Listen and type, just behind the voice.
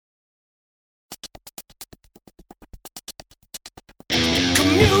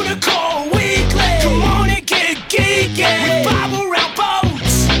Communicore Weekly. Come on and get geeky. We bob around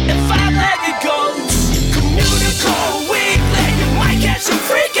boats and five-legged goats. Communicore Weekly. You might catch some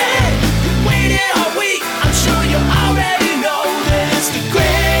freaking. You waited all week. I'm sure you already know that it's the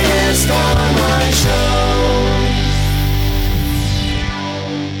greatest online show.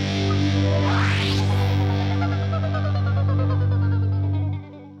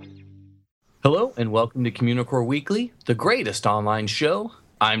 Hello and welcome to Communicore Weekly, the greatest online show.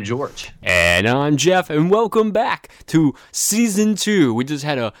 I'm George. And I'm Jeff, and welcome back to Season 2. We just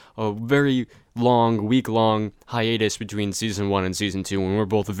had a very long, week-long hiatus between Season 1 and Season 2, and we're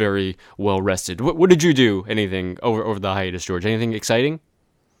both very well-rested. What did you do, anything, over the hiatus, George? Anything exciting?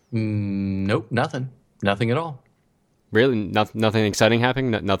 Nope, nothing. Nothing at all. Really? Nothing exciting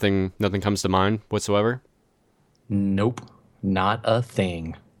happening? Nothing comes to mind whatsoever? Nope, not a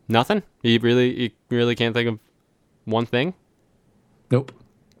thing. Nothing? You really can't think of one thing? Nope.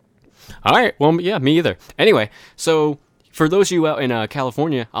 All right. Well, yeah, me either. Anyway, so for those of you out in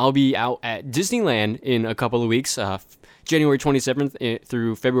California, I'll be out at Disneyland in a couple of weeks. January 27th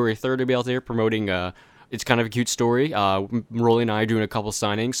through February 3rd, I'll be out there promoting It's Kind of a Cute Story. Rolly and I are doing a couple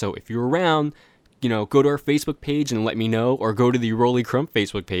signings, so if you're around, go to our Facebook page and let me know, or go to the Rolly Crump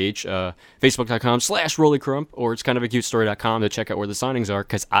Facebook page, facebook.com/RollyCrump, or it's kindofacutestory.com to check out where the signings are,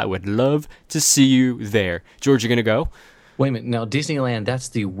 because I would love to see you there. George, you going to go? Wait a minute. Now, Disneyland, that's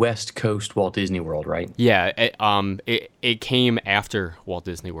the West Coast Walt Disney World, right? Yeah, it came after Walt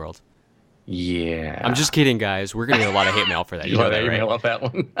Disney World. Yeah. I'm just kidding, guys. We're going to get a lot of hate mail for that. You know that, right? Email up that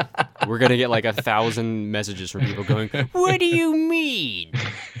one. We're going to get like 1,000 messages from people going, "What do you mean?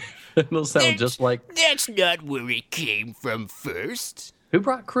 It'll sound just like... That's not where it came from first. Who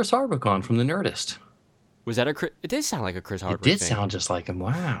brought Chris Hardwick on from The Nerdist? Was that It did sound like a Chris Hardwick It did thing. sound just like him.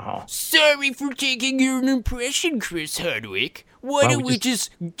 Wow. Sorry for taking your impression, Chris Hardwick. Why don't we just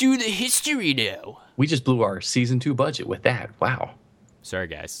do the history now? We just blew our Season 2 budget with that. Wow. Sorry,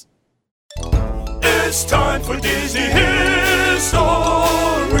 guys. It's time for Disney History.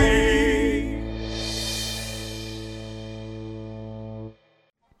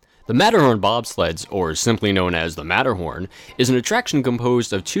 The Matterhorn bobsleds, or simply known as the Matterhorn, is an attraction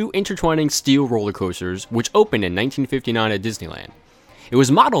composed of two intertwining steel roller coasters which opened in 1959 at Disneyland. It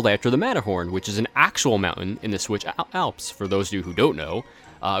was modeled after the Matterhorn, which is an actual mountain in the Swiss Alps, for those of you who don't know.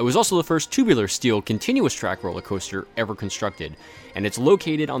 It was also the first tubular steel continuous track roller coaster ever constructed, and it's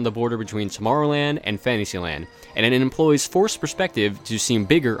located on the border between Tomorrowland and Fantasyland, and it employs forced perspective to seem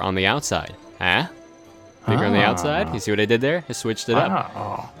bigger on the outside. Huh? Bigger on the outside? You see what I did there? I switched it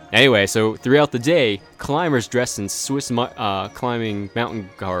up. Anyway, so throughout the day, climbers dressed in Swiss climbing mountain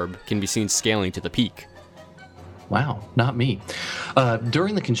garb can be seen scaling to the peak. Wow, not me.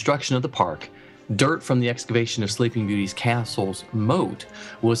 During the construction of the park, dirt from the excavation of Sleeping Beauty's castle's moat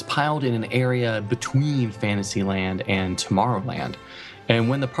was piled in an area between Fantasyland and Tomorrowland. And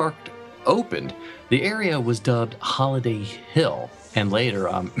when the park opened, the area was dubbed Holiday Hill, and later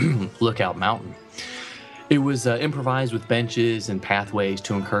Lookout Mountain. It was improvised with benches and pathways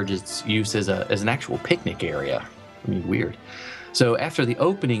to encourage its use as an actual picnic area. I mean, weird. So after the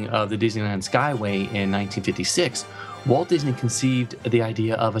opening of the Disneyland Skyway in 1956, Walt Disney conceived the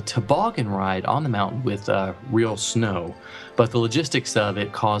idea of a toboggan ride on the mountain with real snow, but the logistics of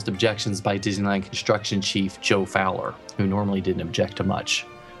it caused objections by Disneyland construction chief Joe Fowler, who normally didn't object to much.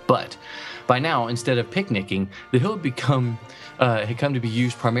 But by now, instead of picnicking, the hill had come to be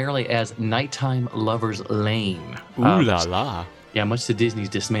used primarily as nighttime lovers' lane. Ooh la la. Yeah, much to Disney's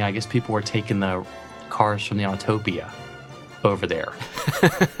dismay, I guess people were taking the cars from the Autopia over there.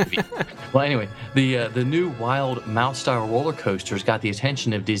 Well, anyway, the new wild mouse-style roller coasters got the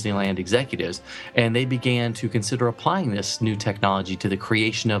attention of Disneyland executives, and they began to consider applying this new technology to the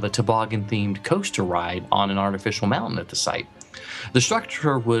creation of a toboggan-themed coaster ride on an artificial mountain at the site. The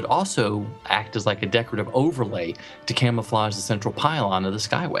structure would also act as like a decorative overlay to camouflage the central pylon of the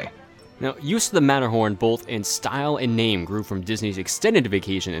Skyway. Now, use of the Matterhorn both in style and name grew from Disney's extended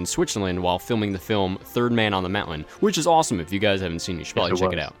vacation in Switzerland while filming the film Third Man on the Mountain, which is awesome. If you guys haven't seen it, you should probably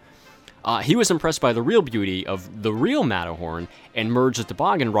check it out. He was impressed by the real beauty of the real Matterhorn and merged the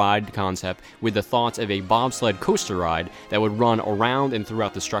toboggan ride concept with the thoughts of a bobsled coaster ride that would run around and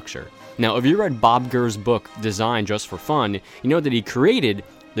throughout the structure. Now, if you read Bob Gurr's book, Design Just for Fun, you know that he created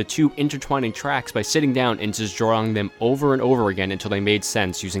the two intertwining tracks by sitting down and just drawing them over and over again until they made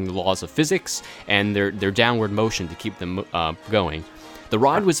sense using the laws of physics and their downward motion to keep them going. The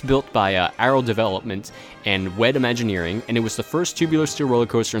ride was built by Arrow Development and WED Imagineering, and it was the first tubular steel roller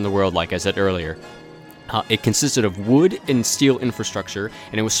coaster in the world, like I said earlier. It consisted of wood and steel infrastructure,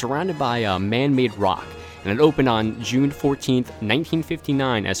 and it was surrounded by man-made rock. and it opened on June 14th,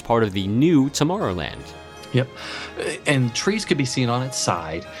 1959 as part of the new Tomorrowland. Yep. And trees could be seen on its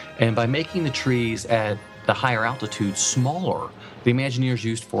side, and by making the trees at the higher altitude smaller, the Imagineers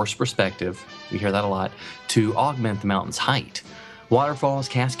used forced perspective, we hear that a lot, to augment the mountain's height. Waterfalls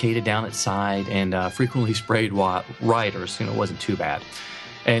cascaded down its side and frequently sprayed riders. It wasn't too bad.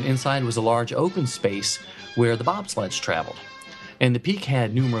 And inside was a large open space where the bobsleds traveled. And the peak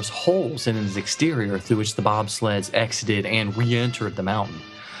had numerous holes in its exterior through which the bobsleds exited and re-entered the mountain.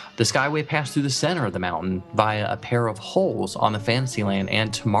 The Skyway passed through the center of the mountain via a pair of holes on the Fantasyland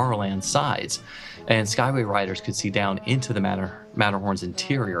and Tomorrowland sides, and Skyway riders could see down into the Matterhorn's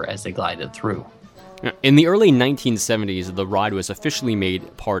interior as they glided through. In the early 1970s, the ride was officially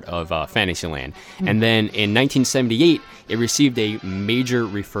made part of Fantasyland, and then in 1978, it received a major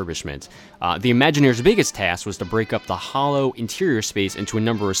refurbishment. The Imagineers' biggest task was to break up the hollow interior space into a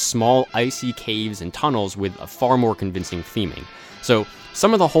number of small icy caves and tunnels with a far more convincing theming. So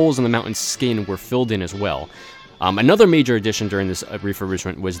some of the holes in the mountain's skin were filled in as well. Another major addition during this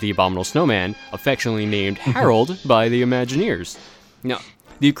refurbishment was the Abominable Snowman, affectionately named Harold by the Imagineers. Now,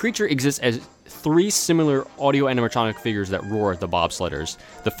 the creature exists as 3 similar audio animatronic figures that roar at the bobsledders.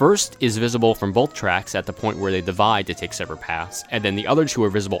 The first is visible from both tracks at the point where they divide to take separate paths, and then the other 2 are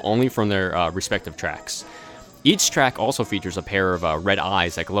visible only from their respective tracks. Each track also features a pair of red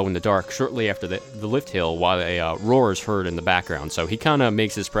eyes that glow in the dark shortly after the lift hill, while a roar is heard in the background, so he kind of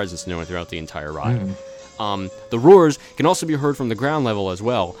makes his presence known throughout the entire ride. The roars can also be heard from the ground level as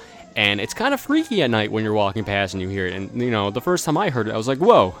well, and it's kind of freaky at night when you're walking past and you hear it. And the first time I heard it, I was like,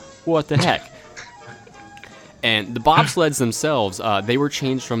 whoa, what the heck? And the bobsleds themselves, they were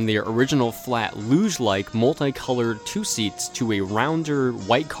changed from their original flat, luge-like, multicolored 2 seats to a rounder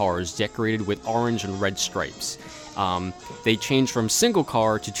white cars decorated with orange and red stripes. They changed from single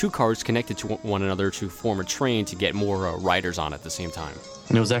car to 2 cars connected to one another to form a train to get more riders on at the same time.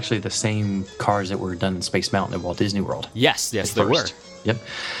 And it was actually the same cars that were done in Space Mountain at Walt Disney World. Yes, they were. Yep.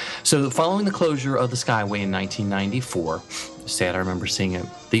 So following the closure of the Skyway in 1994, sad I remember seeing it,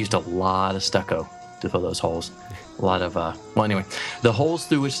 they used a lot of stucco to fill those holes. A lot of, the holes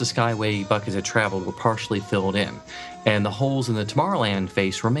through which the Skyway buckets had traveled were partially filled in, and the holes in the Tomorrowland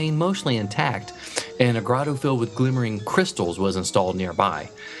face remained mostly intact, and a grotto filled with glimmering crystals was installed nearby.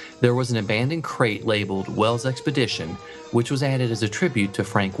 There was an abandoned crate labeled Wells Expedition, which was added as a tribute to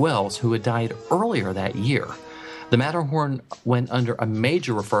Frank Wells, who had died earlier that year. The Matterhorn went under a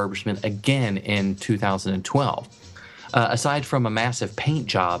major refurbishment again in 2012. Aside from a massive paint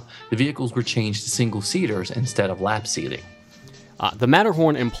job, the vehicles were changed to single-seaters instead of lap seating. The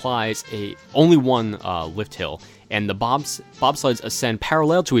Matterhorn implies only one lift hill, and the bobsleds ascend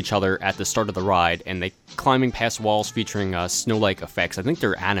parallel to each other at the start of the ride, and they climbing past walls featuring snow-like effects. I think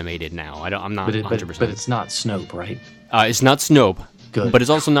they're animated now. I'm not 100%. But it's not Snope, right? It's not Snope. Good. But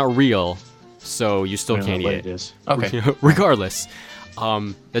it's also not real, so you still can't eat it. It is. Okay. Regardless.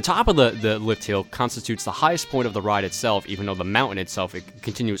 The top of the lift hill constitutes the highest point of the ride itself, even though the mountain itself it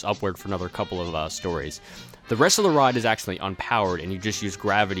continues upward for another couple of stories. The rest of the ride is actually unpowered, and you just use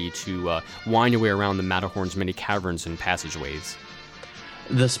gravity to wind your way around the Matterhorn's many caverns and passageways.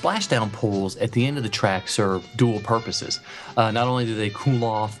 The splashdown pools at the end of the track serve dual purposes. Not only do they cool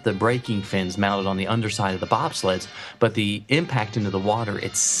off the braking fins mounted on the underside of the bobsleds, but the impact into the water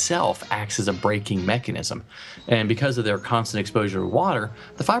itself acts as a braking mechanism. And because of their constant exposure to water,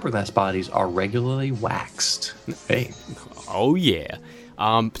 the fiberglass bodies are regularly waxed. Hey. Oh, yeah.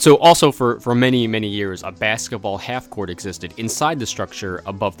 So also for many, many years, a basketball half-court existed inside the structure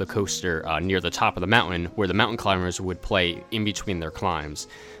above the coaster near the top of the mountain, where the mountain climbers would play in between their climbs.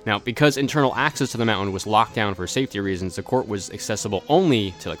 Now, because internal access to the mountain was locked down for safety reasons, the court was accessible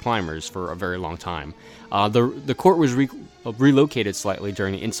only to the climbers for a very long time. The court was relocated slightly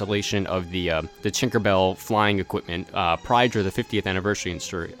during the installation of the Tinkerbell flying equipment prior to the 50th anniversary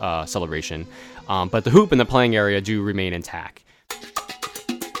celebration, but the hoop and the playing area do remain intact.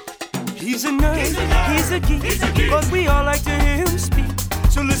 He's a nerd, he's a geek, but we all like to hear him speak.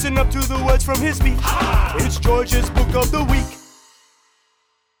 So listen up to the words from his speech. It's George's Book of the Week.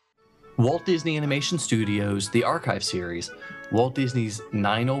 Walt Disney Animation Studios, the Archive series, Walt Disney's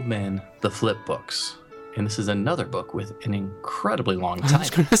 9 Old Men, the Flipbooks. And this is another book with an incredibly long title. I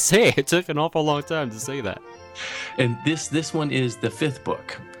was going to say, it took an awful long time to say that. And this one is the 5th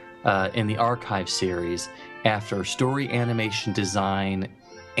book in the Archive series after story, animation, design,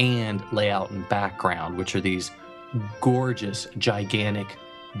 and layout and background, which are these gorgeous, gigantic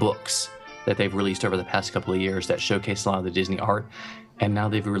books that they've released over the past couple of years that showcase a lot of the Disney art. And now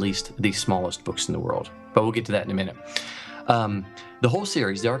they've released the smallest books in the world. But we'll get to that in a minute. The whole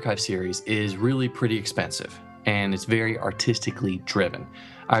series, the archive series, is really pretty expensive, and it's very artistically driven.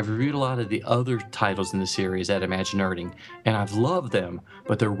 I've reviewed a lot of the other titles in the series at Imaginerding, and I've loved them,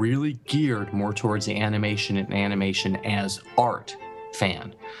 but they're really geared more towards the animation and animation as art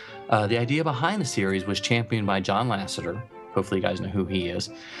fan. The idea behind the series was championed by John Lasseter. Hopefully you guys know who he is.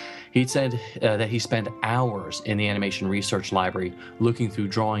 He said that he spent hours in the animation research library looking through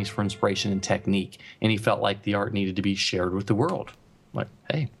drawings for inspiration and technique, and he felt like the art needed to be shared with the world. Like,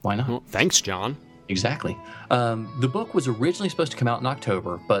 hey, why not? Well, thanks, John. Exactly. The book was originally supposed to come out in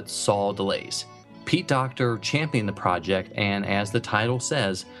October, but saw delays. Pete Docter championed the project, and as the title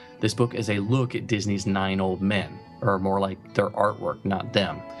says, this book is a look at Disney's 9 Old Men, or more like their artwork, not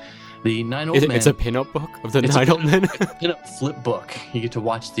them. The 9 Old Men... It's a pinup book of the 9 Old Men? It's a pinup flip book. You get to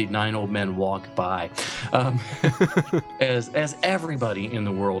watch the 9 Old Men walk by. As everybody in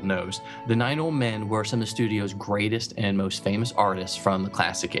the world knows, the 9 Old Men were some of the studio's greatest and most famous artists from the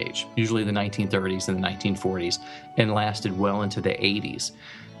classic age, usually the 1930s and the 1940s, and lasted well into the 80s.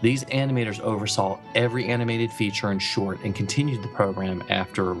 These animators oversaw every animated feature and short and continued the program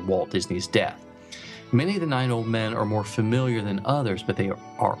after Walt Disney's death. Many of the 9 Old Men are more familiar than others, but they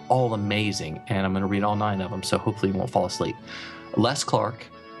are all amazing, and I'm going to read all 9 of them, so hopefully you won't fall asleep. Les Clark,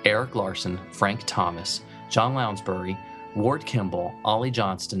 Eric Larson, Frank Thomas, John Lounsbury, Ward Kimball, Ollie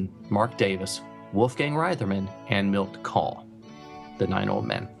Johnston, Mark Davis, Wolfgang Reitherman, and Milt Kahl, the 9 Old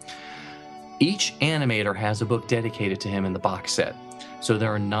Men. Each animator has a book dedicated to him in the box set, so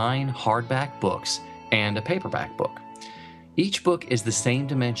there are 9 hardback books and a paperback book. Each book is the same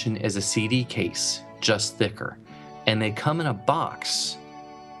dimension as a CD case, just thicker, and they come in a box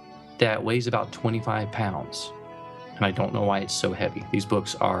that weighs about 25 pounds. And I don't know why it's so heavy. These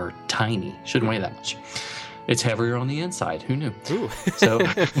books are tiny, shouldn't weigh that much. It's heavier on the inside, who knew? Ooh. So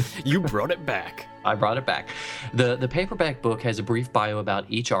you brought it back. I brought it back. The paperback book has a brief bio about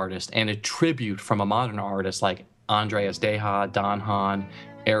each artist and a tribute from a modern artist like Andreas Deha, Don Hahn,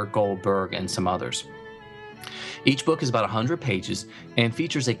 Eric Goldberg, and some others. Each book is about 100 pages and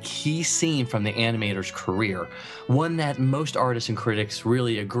features a key scene from the animator's career, one that most artists and critics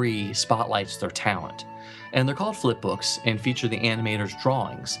really agree spotlights their talent. And they're called flipbooks and feature the animator's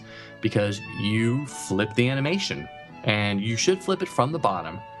drawings because you flip the animation, and you should flip it from the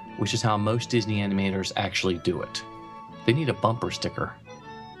bottom, which is how most Disney animators actually do it. They need a bumper sticker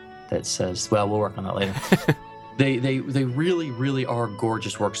that says, well, we'll work on that later. They really, really are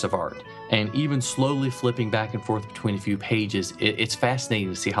gorgeous works of art. And even slowly flipping back and forth between a few pages, it's fascinating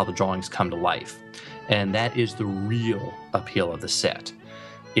to see how the drawings come to life. And that is the real appeal of the set.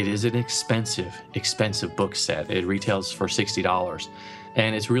 It is an expensive book set. It retails for $60,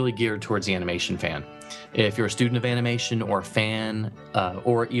 and it's really geared towards the animation fan. If you're a student of animation or a fan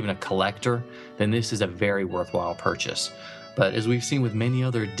or even a collector, then this is a very worthwhile purchase. But as we've seen with many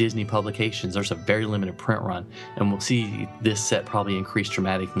other Disney publications, there's a very limited print run, and we'll see this set probably increase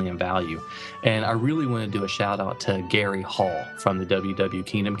dramatically in value. And I really want to do a shout out to Gary Hall from the WW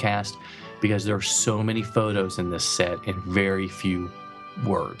Kingdom cast, because there are so many photos in this set and very few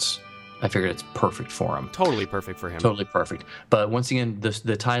words. I figured it's perfect for him. Totally perfect for him. Totally perfect. But once again,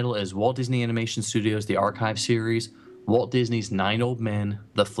 the title is Walt Disney Animation Studios, the Archive Series, Walt Disney's 9 Old Men,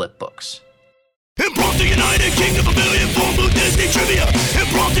 the Flipbooks. Impromptu United Kingdom Pavilion Phone Booth Disney Trivia.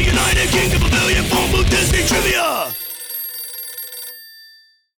 Impromptu United Kingdom Pavilion Phone Booth Disney Trivia.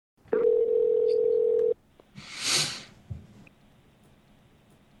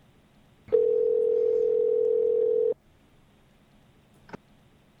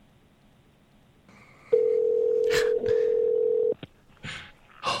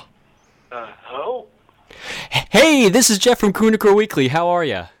 Hello? Hey, this is Jeff from Communicore Weekly. How are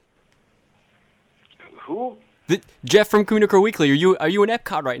you? Who? Jeff from Communicore Weekly. Are you in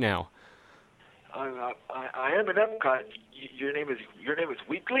Epcot right now? I am in Epcot. Your name is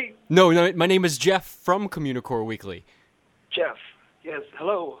Weekly? No, my name is Jeff from Communicore Weekly. Jeff. Yes.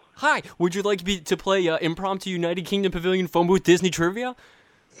 Hello. Hi. Would you like to play Impromptu United Kingdom Pavilion Phone Booth Disney Trivia?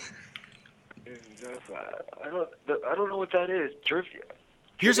 I don't know what that is. Trivia.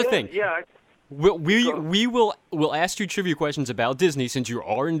 Here's the thing. Yeah. We'll ask you trivia questions about Disney since you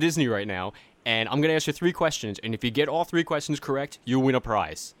are in Disney right now, and I'm gonna ask you 3 questions, and if you get all 3 questions correct, you'll win a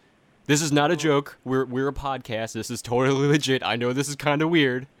prize. This is not a joke. We're a podcast. This is totally legit. I know this is kind of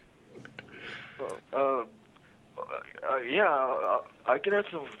weird. Yeah. I can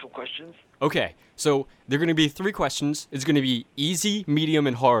answer some questions. Okay, so there are going to be 3 questions. It's going to be easy, medium,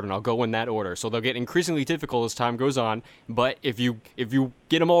 and hard, and I'll go in that order. So they'll get increasingly difficult as time goes on, but if you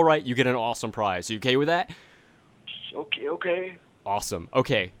get them all right, you get an awesome prize. You okay with that? Okay. Awesome.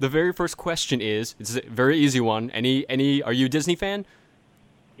 Okay, the very first question it's a very easy one. Are you a Disney fan?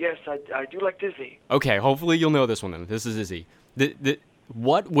 Yes, I do like Disney. Okay, hopefully you'll know this one then. This is easy.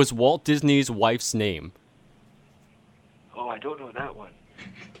 What was Walt Disney's wife's name? Oh, I don't know that one.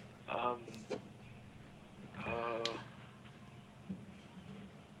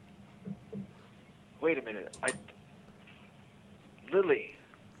 Wait a minute. Lily.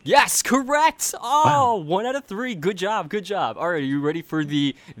 Yes, correct. Oh, wow. 1 out of 3. Good job. Good job. All right, are you ready for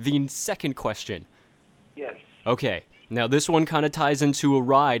the second question? Yes. Okay. Now this one kind of ties into a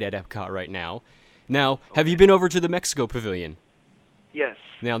ride at Epcot right now. Now, have you been over to the Mexico Pavilion? Yes.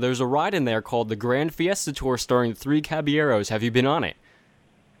 Now, there's a ride in there called the Grand Fiesta Tour starring 3 Caballeros. Have you been on it?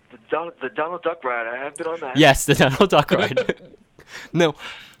 The Donald Duck ride. I have been on that. Yes, the Donald Duck ride. No.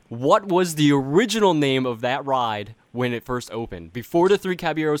 What was the original name of that ride when it first opened? Before the 3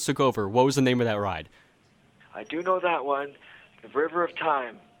 Caballeros took over, what was the name of that ride? I do know that one. The River of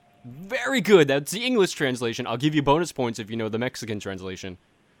Time. Very good. That's the English translation. I'll give you bonus points if you know the Mexican translation.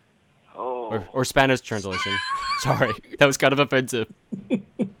 Oh. Or Spanish translation. Sorry, that was kind of offensive. If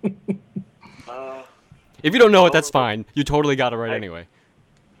you don't know it, that's fine. You totally got it right anyway.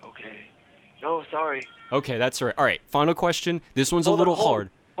 Okay. No, sorry. Okay, that's all right. All right, final question. This one's a little hard.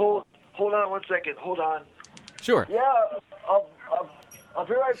 Hold on 1 second. Hold on. Sure. Yeah, I'll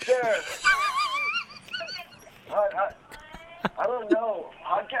be right there. I don't know.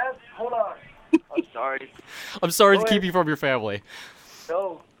 Podcast? Hold on. I'm sorry. I'm sorry to keep you from your family.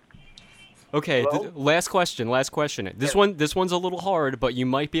 No. Okay, last question. This one's a little hard, but you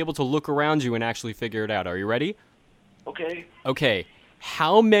might be able to look around you and actually figure it out. Are you ready? Okay. Okay.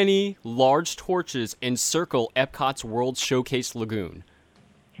 How many large torches encircle Epcot's World Showcase Lagoon?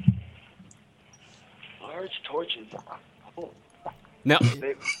 Large torches. Oh. Now,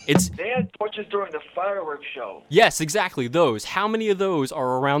 They had torches during the fireworks show. Yes, exactly, those. How many of those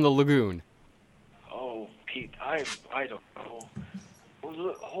are around the lagoon? Oh, Pete, I don't know.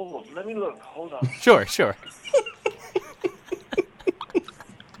 Hold on, let me look. Hold on. Sure.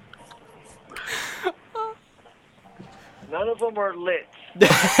 None of them are lit. The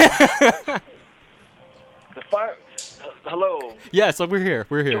fire. Hello. Yes, we're here.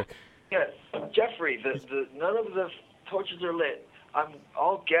 Yes, Jeffrey. None of the torches are lit.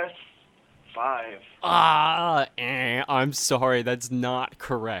 I'll guess 5. I'm sorry, that's not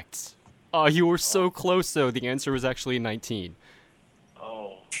correct. Oh, you were so close though. The answer was actually 19.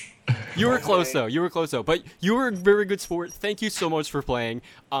 Oh. You were close though. But you were a very good sport. Thank you so much for playing.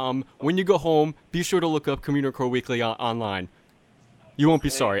 When you go home, be sure to look up Communicore Weekly online. You won't be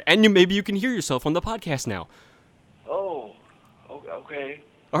sorry. And maybe you can hear yourself on the podcast now. Oh. Okay.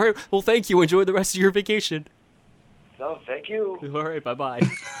 All right. Well, thank you. Enjoy the rest of your vacation. No, thank you. All right. Bye-bye.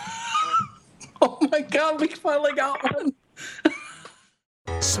 Oh my God, we finally got one.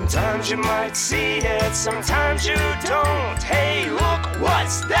 Sometimes you might see it, sometimes you don't. Hey, look,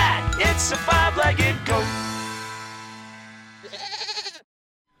 what's that? It's a 5-legged goat.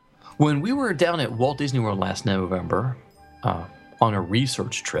 When we were down at Walt Disney World last November, on a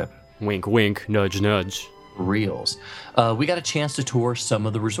research trip, Wink, wink, nudge, nudge. reels, we got a chance to tour some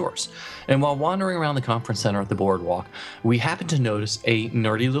of the resorts. And while wandering around the conference center at the Boardwalk, we happened to notice a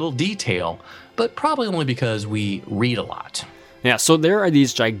nerdy little detail, but probably only because we read a lot. Yeah, so there are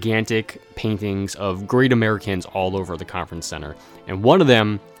these gigantic paintings of great Americans all over the conference center. And one of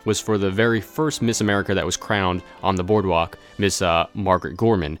them was for the very first Miss America that was crowned on the Boardwalk, Miss Margaret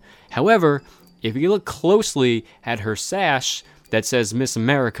Gorman. However, if you look closely at her sash that says Miss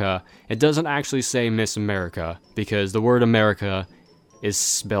America, it doesn't actually say Miss America because the word America is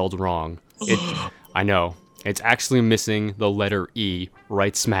spelled wrong. I know. It's actually missing the letter E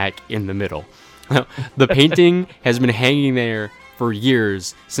right smack in the middle. The painting has been hanging there for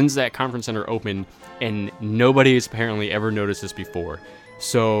years since that conference center opened, and nobody has apparently ever noticed this before.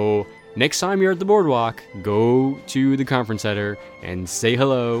 So next time you're at the Boardwalk, go to the conference center and say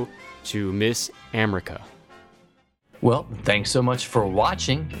hello to Miss America. Well, thanks so much for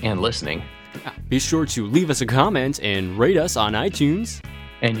watching and listening. Be sure to leave us a comment and rate us on iTunes.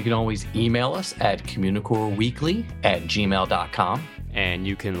 And you can always email us at communicoreweekly@gmail.com. And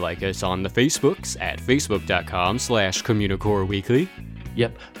you can like us on the Facebooks at facebook.com/CommunicoreWeekly.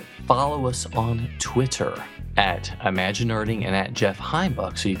 Yep. Follow us on Twitter at ImagineNerding and at Jeff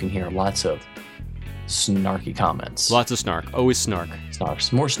Heimbuck so you can hear lots of snarky comments. Lots of snark. Always snark.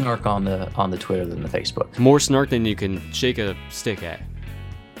 Snarks. More snark on the Twitter than the Facebook. More snark than you can shake a stick at.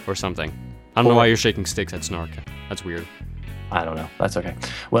 Or something. I don't know why you're shaking sticks at snark. That's weird. I don't know. That's okay.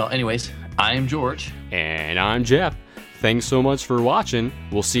 Well, anyways, I am George. And I'm Jeff. Thanks so much for watching.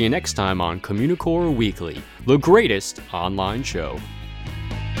 We'll see you next time on Communicore Weekly, the greatest online show.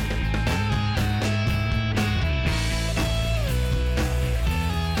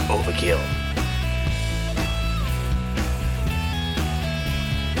 Overkill.